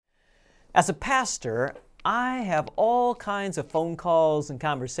As a pastor, I have all kinds of phone calls and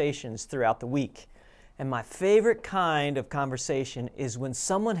conversations throughout the week. And my favorite kind of conversation is when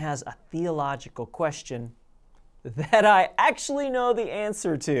someone has a theological question that I actually know the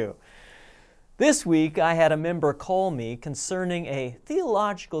answer to. This week, I had a member call me concerning a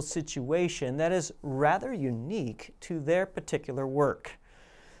theological situation that is rather unique to their particular work.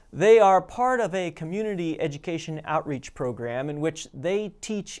 They are part of a community education outreach program in which they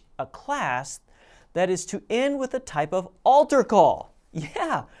teach a class that is to end with a type of altar call.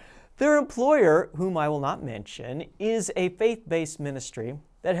 Yeah, their employer, whom I will not mention, is a faith-based ministry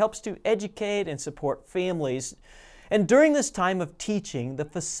that helps to educate and support families. And during this time of teaching, the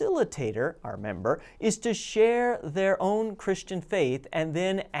facilitator, our member, is to share their own Christian faith and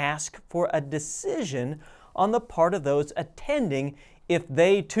then ask for a decision on the part of those attending if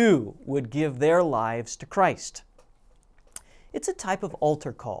they too would give their lives to Christ. It's a type of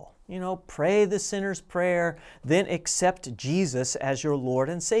altar call. Pray the sinner's prayer, then accept Jesus as your Lord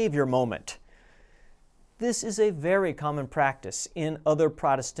and Savior moment. This is a very common practice in other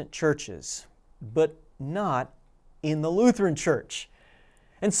Protestant churches, but not in the Lutheran Church.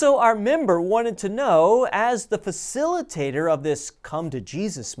 And so our member wanted to know, as the facilitator of this come to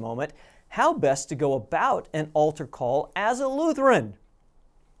Jesus moment, how best to go about an altar call as a Lutheran.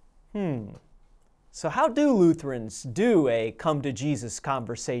 So how do Lutherans do a come to Jesus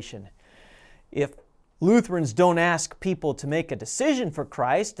conversation? If Lutherans don't ask people to make a decision for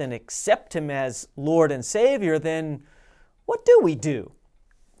Christ and accept Him as Lord and Savior, then what do we do?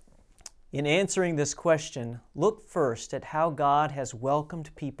 In answering this question, look first at how God has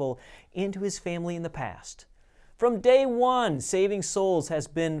welcomed people into His family in the past. From day one, saving souls has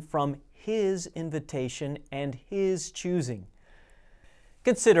been from His invitation and His choosing.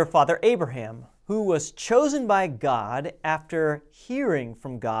 Consider Father Abraham, who was chosen by God. After hearing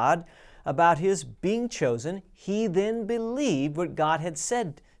from God about his being chosen, he then believed what God had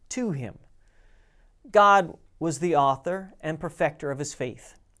said to him. God was the author and perfecter of his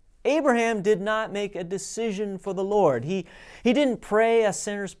faith. Abraham did not make a decision for the Lord. He didn't pray a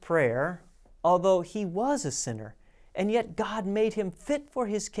sinner's prayer, although he was a sinner, and yet God made him fit for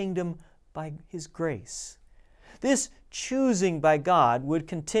His kingdom by His grace. This choosing by God would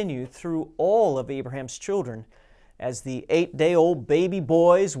continue through all of Abraham's children as the 8-day-old baby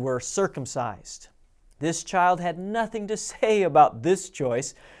boys were circumcised. This child had nothing to say about this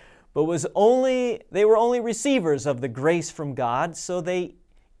choice, but they were only receivers of the grace from God, so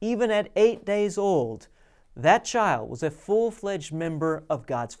even at 8 days old, that child was a full-fledged member of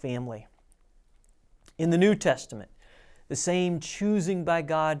God's family. In the New Testament, the same choosing by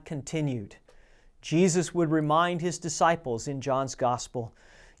God continued. Jesus would remind His disciples in John's Gospel,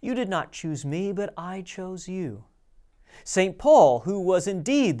 "You did not choose me, but I chose you." St. Paul, who was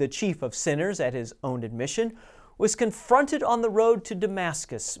indeed the chief of sinners at his own admission, was confronted on the road to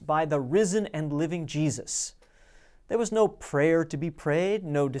Damascus by the risen and living Jesus. There was no prayer to be prayed,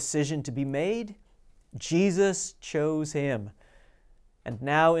 no decision to be made. Jesus chose him. And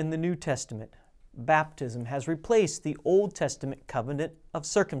now in the New Testament, baptism has replaced the Old Testament covenant of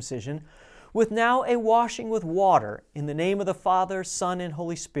circumcision with now a washing with water in the name of the Father, Son, and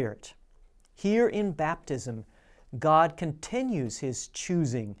Holy Spirit. Here in baptism, God continues His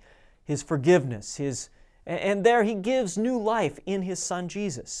choosing, His forgiveness, and there He gives new life in His Son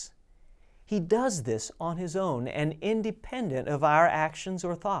Jesus. He does this on His own and independent of our actions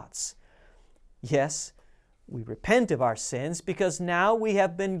or thoughts. Yes, we repent of our sins because now we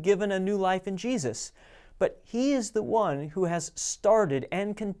have been given a new life in Jesus. But He is the one who has started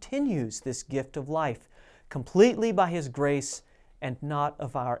and continues this gift of life completely by His grace and not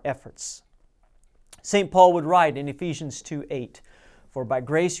of our efforts. St. Paul would write in Ephesians 2:8, "For by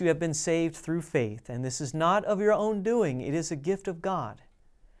grace you have been saved through faith, and this is not of your own doing, it is a gift of God."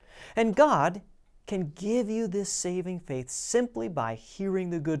 And God can give you this saving faith simply by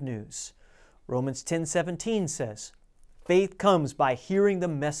hearing the good news. Romans 10:17 says, "Faith comes by hearing the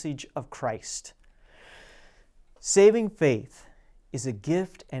message of Christ." Saving faith is a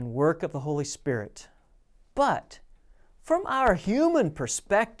gift and work of the Holy Spirit. But from our human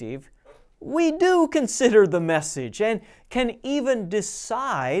perspective, we do consider the message and can even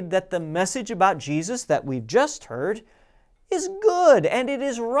decide that the message about Jesus that we've just heard is good and it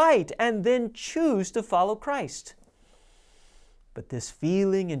is right, and then choose to follow Christ. But this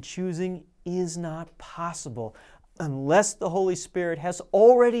feeling and choosing is not possible unless the Holy Spirit has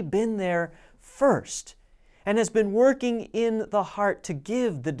already been there first and has been working in the heart to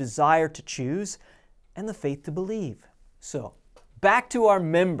give the desire to choose and the faith to believe. So, back to our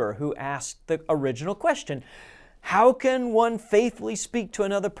member who asked the original question. How can one faithfully speak to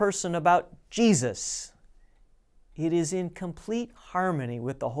another person about Jesus? It is in complete harmony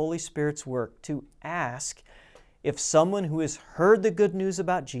with the Holy Spirit's work to ask if someone who has heard the good news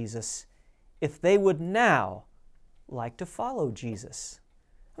about Jesus, if they would now like to follow Jesus.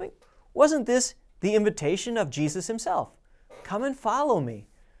 I mean, wasn't this the invitation of Jesus himself? Come and follow me.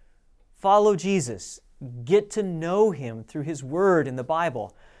 Follow Jesus. Get to know him through his word in the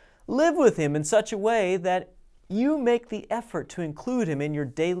Bible. Live with him in such a way that you make the effort to include him in your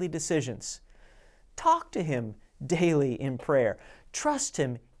daily decisions. Talk to him daily in prayer. Trust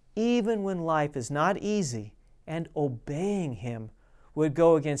him even when life is not easy, and obeying him would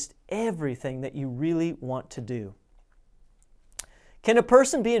go against everything that you really want to do. Can a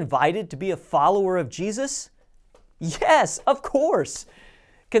person be invited to be a follower of Jesus? Yes, of course.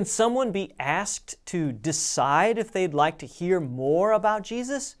 Can someone be asked to decide if they'd like to hear more about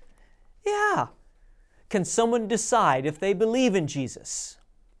Jesus? Yeah. Can someone decide if they believe in Jesus?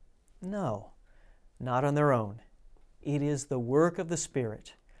 No, not on their own. It is the work of the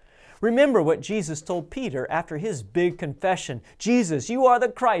Spirit. Remember what Jesus told Peter after his big confession, Jesus, you are the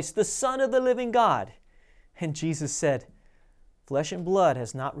Christ, the Son of the living God. And Jesus said, flesh and blood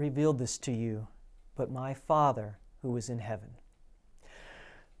has not revealed this to you, but my Father who is in heaven.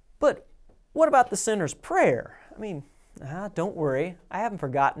 But what about the sinner's prayer? Don't worry, I haven't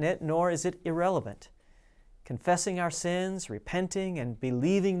forgotten it, nor is it irrelevant. Confessing our sins, repenting, and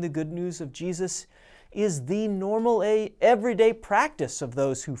believing the good news of Jesus is the normal, everyday practice of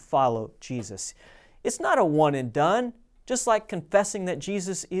those who follow Jesus. It's not a one and done, just like confessing that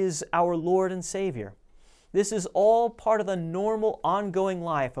Jesus is our Lord and Savior. This is all part of the normal, ongoing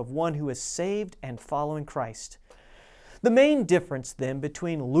life of one who is saved and following Christ. The main difference then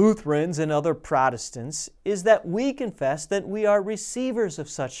between Lutherans and other Protestants is that we confess that we are receivers of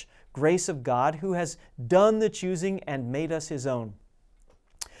such grace of God who has done the choosing and made us His own.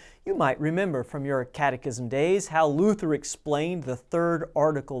 You might remember from your catechism days how Luther explained the third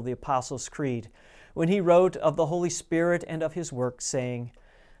article of the Apostles' Creed when he wrote of the Holy Spirit and of His work, saying,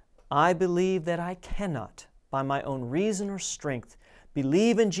 I believe that I cannot, by my own reason or strength,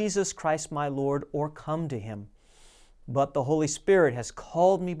 believe in Jesus Christ my Lord or come to Him. But the Holy Spirit has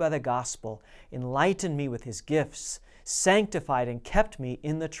called me by the gospel, enlightened me with His gifts, sanctified and kept me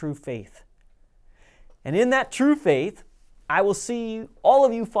in the true faith. And in that true faith, I will see all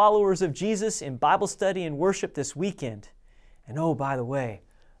of you followers of Jesus in Bible study and worship this weekend. And oh, by the way,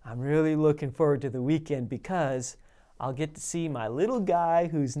 I'm really looking forward to the weekend because I'll get to see my little guy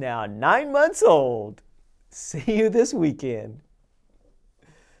who's now 9 months old. See you this weekend.